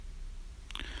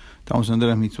Estamos en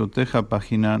Deres Mitzvoteja,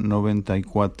 página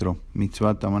 94,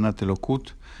 Mitzvat Amanat Elokut.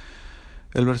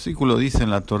 El versículo dice en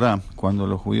la Torá, cuando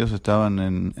los judíos estaban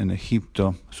en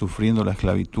Egipto sufriendo la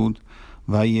esclavitud,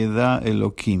 Vayedá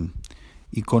Elohim,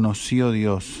 y conoció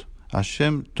Dios.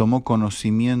 Hashem tomó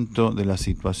conocimiento de la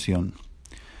situación.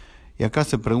 Y acá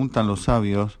se preguntan los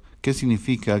sabios, ¿qué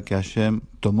significa que Hashem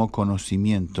tomó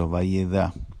conocimiento,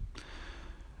 Vayedá?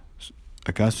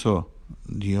 ¿Acaso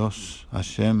Dios,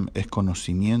 Hashem, es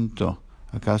conocimiento?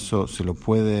 ¿Acaso se lo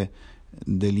puede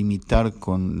delimitar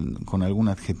con algún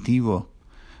adjetivo?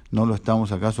 ¿No lo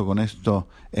estamos acaso con esto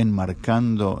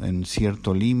enmarcando en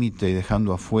cierto límite y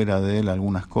dejando afuera de él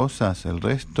algunas cosas, el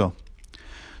resto?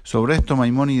 Sobre esto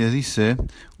Maimónides dice,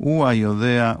 Ua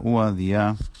Yodea, Ua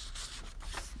Dia,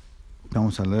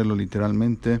 vamos a leerlo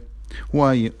literalmente,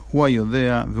 Ua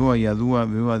Yodea, Ua Yadua,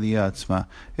 Ua Dia Atzma.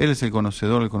 Él es el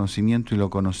conocedor, el conocimiento y lo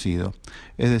conocido.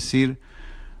 Es decir,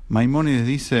 Maimónides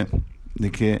dice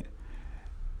de que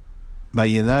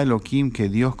Vayedá Elohim, que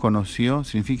Dios conoció,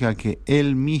 significa que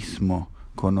Él mismo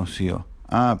conoció.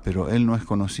 Pero Él no es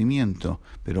conocimiento,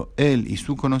 pero Él y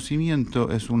su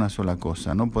conocimiento es una sola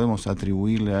cosa. No podemos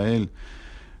atribuirle a Él,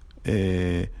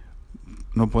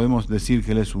 no podemos decir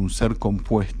que Él es un ser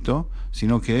compuesto,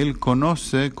 sino que Él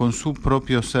conoce con su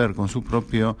propio ser,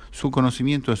 su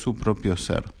conocimiento es su propio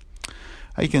ser.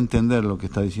 Hay que entender lo que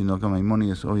está diciendo acá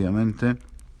Maimónides, obviamente,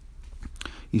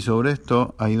 y sobre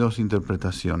esto hay dos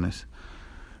interpretaciones.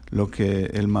 Lo que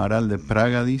el Maharal de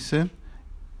Praga dice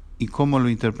y cómo lo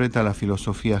interpreta la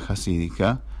filosofía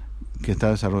jasídica, que está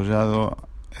desarrollado,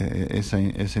 esa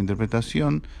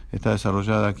interpretación está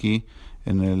desarrollada aquí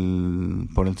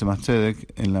por el Tzemach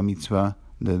Tzedek en la mitzvah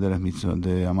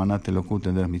de Amanat Elokut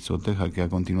en Deres Mitzvoteja, que a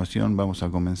continuación vamos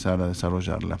a comenzar a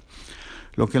desarrollarla.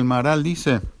 Lo que el Maharal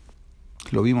dice,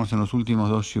 lo vimos en los últimos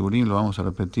dos shiurim, lo vamos a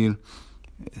repetir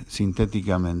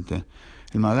sintéticamente.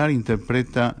 El Maharal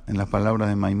interpreta en las palabras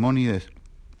de Maimónides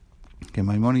que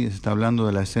Maimónides está hablando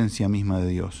de la esencia misma de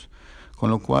Dios, con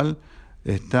lo cual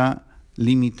está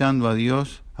limitando a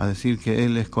Dios a decir que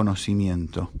Él es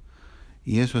conocimiento.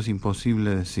 Y eso es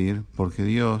imposible decir, porque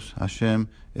Dios, Hashem,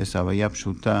 es Havaya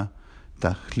Pshutá,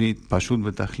 Pashut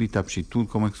Betachlit Apshitud,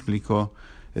 como explicó,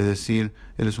 es decir,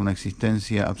 Él es una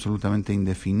existencia absolutamente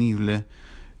indefinible,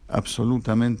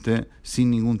 absolutamente sin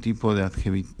ningún tipo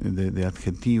de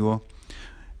adjetivo,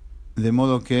 de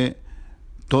modo que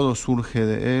todo surge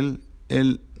de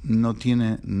Él no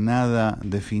tiene nada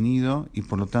definido y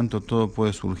por lo tanto todo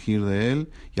puede surgir de Él,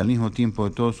 y al mismo tiempo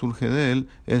que todo surge de Él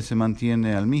se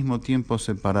mantiene al mismo tiempo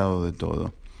separado de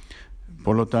todo.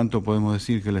 Por lo tanto podemos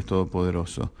decir que Él es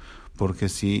todopoderoso, porque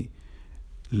si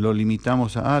lo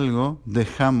limitamos a algo,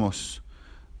 dejamos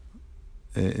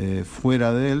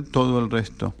fuera de Él todo el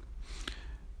resto.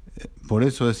 Por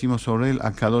eso decimos sobre Él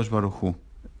Akadosh Baruj Hu,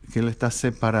 que Él está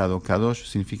separado. Kadosh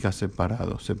significa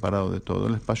separado de todo.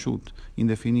 Él es Pashut,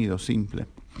 indefinido, simple.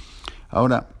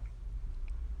 Ahora,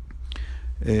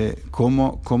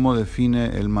 ¿cómo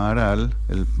define el Maharal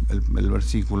el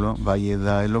versículo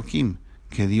Vayedá Elohim?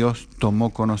 Que Dios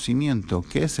tomó conocimiento.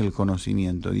 ¿Qué es el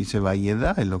conocimiento? Dice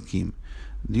Vayedá Elohim.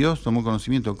 Dios tomó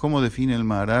conocimiento. ¿Cómo define el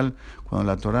Maharal cuando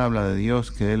la Torá habla de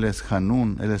Dios que Él es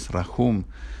Hanun, Él es Rahum,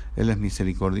 Él es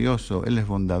misericordioso, Él es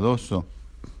bondadoso?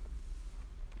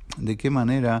 ¿De qué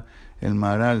manera el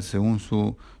Maharal, según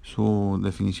su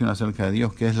definición acerca de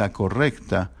Dios, que es la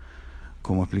correcta,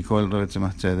 como explicó el Rebbe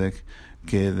Tzemach Tzedek,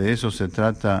 que de eso se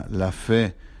trata la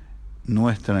fe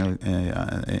nuestra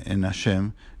en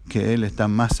Hashem, que Él está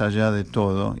más allá de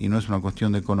todo y no es una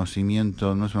cuestión de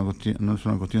conocimiento, no es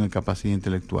una cuestión de capacidad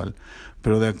intelectual?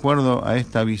 Pero de acuerdo a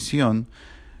esta visión,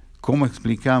 ¿cómo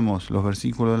explicamos los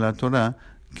versículos de la Torá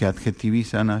que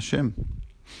adjetivizan a Hashem?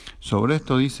 Sobre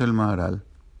esto dice el Maharal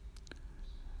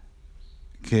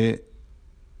que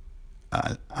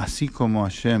así como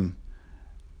Hashem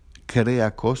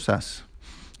crea cosas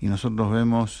y nosotros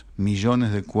vemos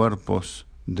millones de cuerpos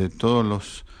de todos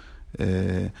los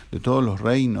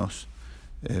reinos,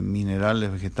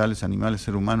 minerales, vegetales, animales,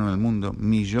 ser humano en el mundo,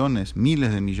 miles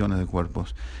de millones de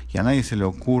cuerpos, y a nadie se le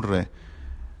ocurre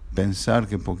pensar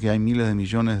que porque hay miles de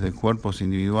millones de cuerpos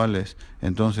individuales,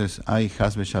 entonces hay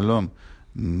Haz Shalom,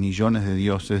 millones de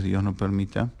dioses, Dios no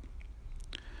permita,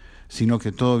 sino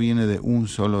que todo viene de un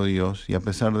solo Dios, y a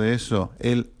pesar de eso,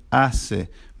 Él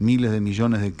hace miles de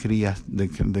millones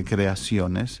de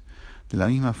creaciones. De la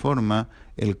misma forma,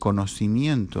 el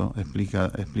conocimiento, explica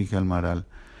el Maharal,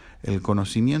 el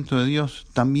conocimiento de Dios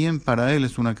también para Él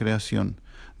es una creación.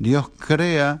 Dios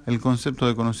crea el concepto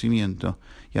de conocimiento,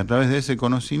 y a través de ese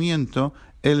conocimiento,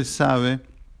 Él sabe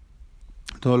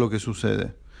todo lo que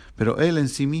sucede. Pero Él en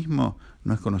sí mismo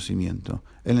no es conocimiento.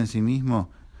 Él en sí mismo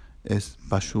es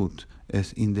pashut,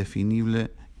 es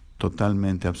indefinible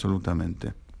totalmente,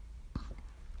 absolutamente.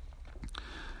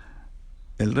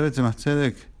 El Rebbe Tzemach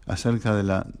Tzedek, acerca de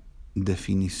la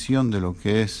definición de lo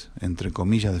que es, entre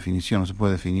comillas, definición, no se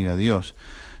puede definir a Dios,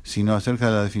 sino acerca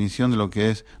de la definición de lo que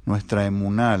es nuestra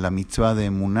emuná, la mitzvah de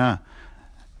emuná,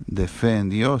 de fe en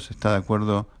Dios, está de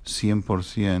acuerdo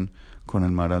 100% con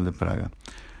el Maharal de Praga.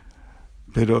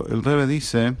 Pero el Rebbe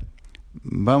dice,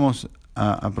 vamos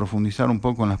a profundizar un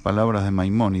poco en las palabras de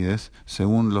Maimónides,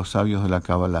 según los sabios de la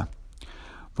Kabbalah,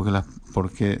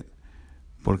 porque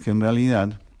en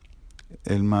realidad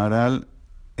el Maharal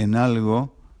en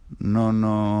algo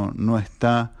no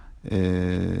está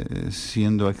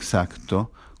siendo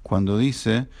exacto cuando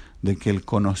dice de que el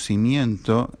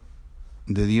conocimiento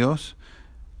de Dios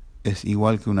es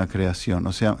igual que una creación.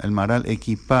 O sea, el Maharal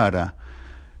equipara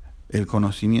el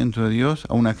conocimiento de Dios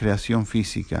a una creación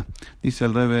física. Dice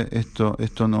el Rebbe,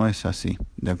 esto no es así.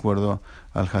 De acuerdo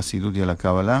al Hasidut y a la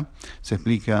Kabbalah, se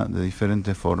explica de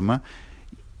diferente forma.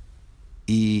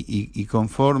 Y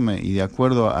conforme y de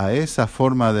acuerdo a esa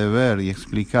forma de ver y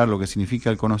explicar lo que significa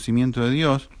el conocimiento de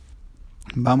Dios,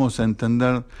 vamos a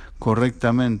entender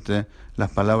correctamente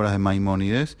las palabras de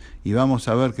Maimónides y vamos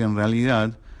a ver que en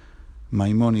realidad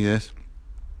Maimónides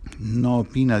no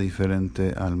opina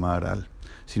diferente al Maharal,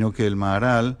 sino que el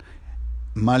Maharal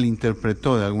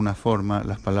malinterpretó de alguna forma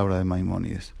las palabras de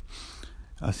Maimónides.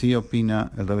 Así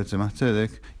opina el Rebbe Tzemach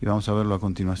Tzedek y vamos a verlo a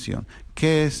continuación.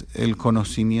 ¿Qué es el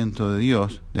conocimiento de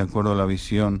Dios de acuerdo a la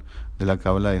visión de la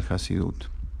Kabbalah y el Hasidut?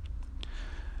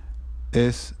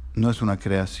 No es una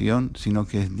creación, sino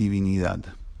que es divinidad.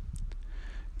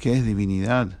 ¿Qué es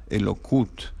divinidad?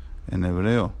 Elokut en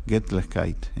hebreo,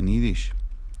 Göttlichkeit en Yiddish.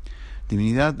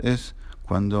 Divinidad es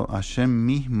cuando Hashem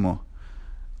mismo,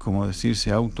 como decir,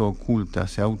 se autooculta,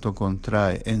 se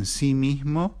autocontrae en sí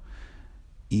mismo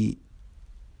y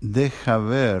deja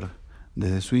ver,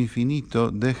 desde su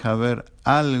infinito, deja ver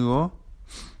algo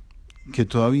que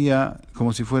todavía,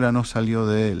 como si fuera, no salió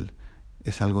de él.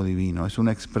 Es algo divino, es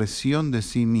una expresión de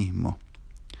sí mismo.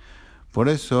 Por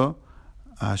eso,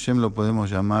 a Hashem lo podemos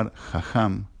llamar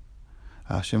Jajam,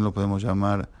 a Hashem lo podemos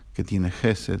llamar que tiene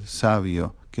Gesed,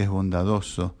 sabio, que es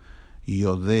bondadoso, y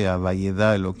Odea,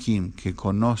 Vayedá, Elohim, que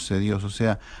conoce Dios. O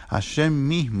sea, Hashem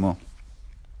mismo,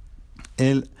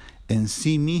 él en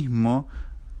sí mismo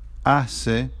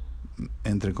hace,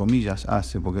 entre comillas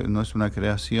hace, porque no es una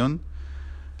creación,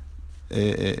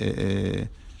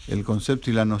 el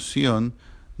concepto y la noción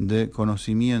de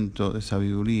conocimiento, de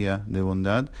sabiduría, de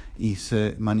bondad, y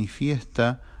se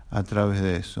manifiesta a través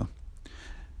de eso.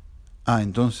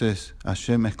 Entonces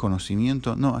Hashem es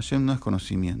conocimiento. No, Hashem no es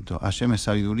conocimiento. Hashem es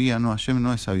sabiduría. No, Hashem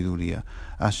no es sabiduría.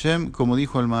 Hashem, como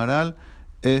dijo el Maharal,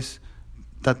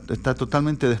 está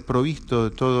totalmente desprovisto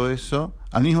de todo eso,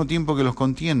 al mismo tiempo que los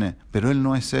contiene, pero él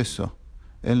no es eso.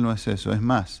 Él no es eso. Es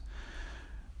más,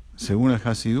 según el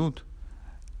Hasidut,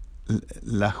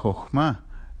 la Jochma,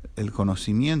 el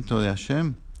conocimiento de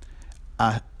Hashem,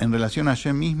 en relación a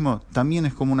Hashem mismo, también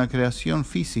es como una creación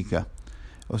física.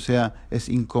 O sea, es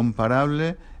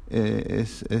incomparable,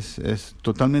 es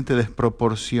totalmente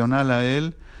desproporcional a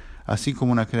él, así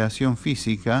como una creación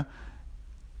física,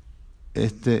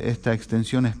 esta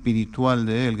extensión espiritual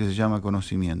de él que se llama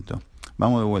conocimiento.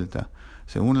 Vamos de vuelta.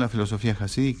 Según la filosofía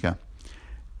jasídica,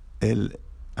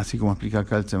 así como explica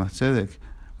acá el Tzemach Tzedek,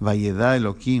 Vayedá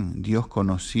Elohim, Dios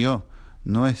conoció,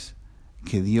 no es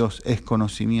que Dios es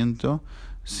conocimiento,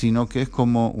 sino que es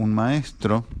como un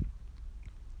maestro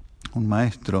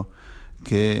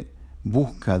que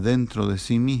busca dentro de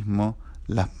sí mismo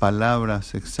las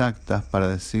palabras exactas para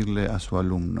decirle a su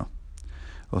alumno.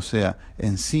 O sea,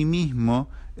 en sí mismo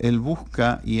él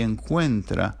busca y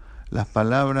encuentra las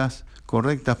palabras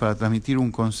correctas para transmitir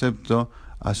un concepto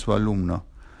a su alumno.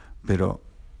 Pero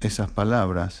esas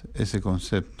palabras, ese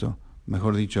concepto,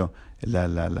 mejor dicho,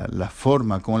 la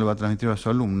forma como le va a transmitir a su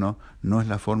alumno, no es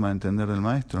la forma de entender del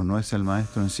maestro, no es el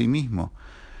maestro en sí mismo.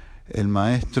 El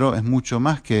maestro es mucho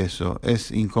más que eso,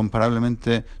 es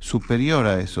incomparablemente superior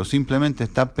a eso. Simplemente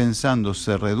está pensando,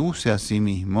 se reduce a sí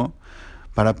mismo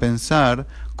para pensar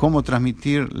cómo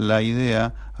transmitir la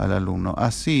idea al alumno.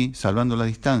 Así, salvando las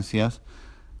distancias,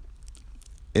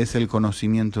 es el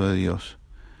conocimiento de Dios.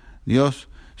 Dios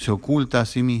se oculta a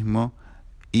sí mismo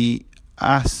y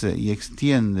hace y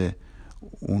extiende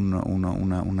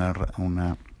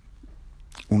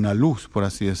una luz, por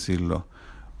así decirlo,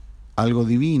 algo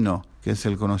divino que es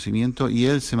el conocimiento, y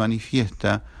él se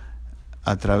manifiesta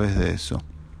a través de eso.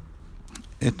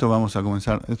 Esto vamos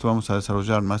a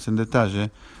desarrollar más en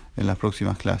detalle en las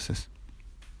próximas clases.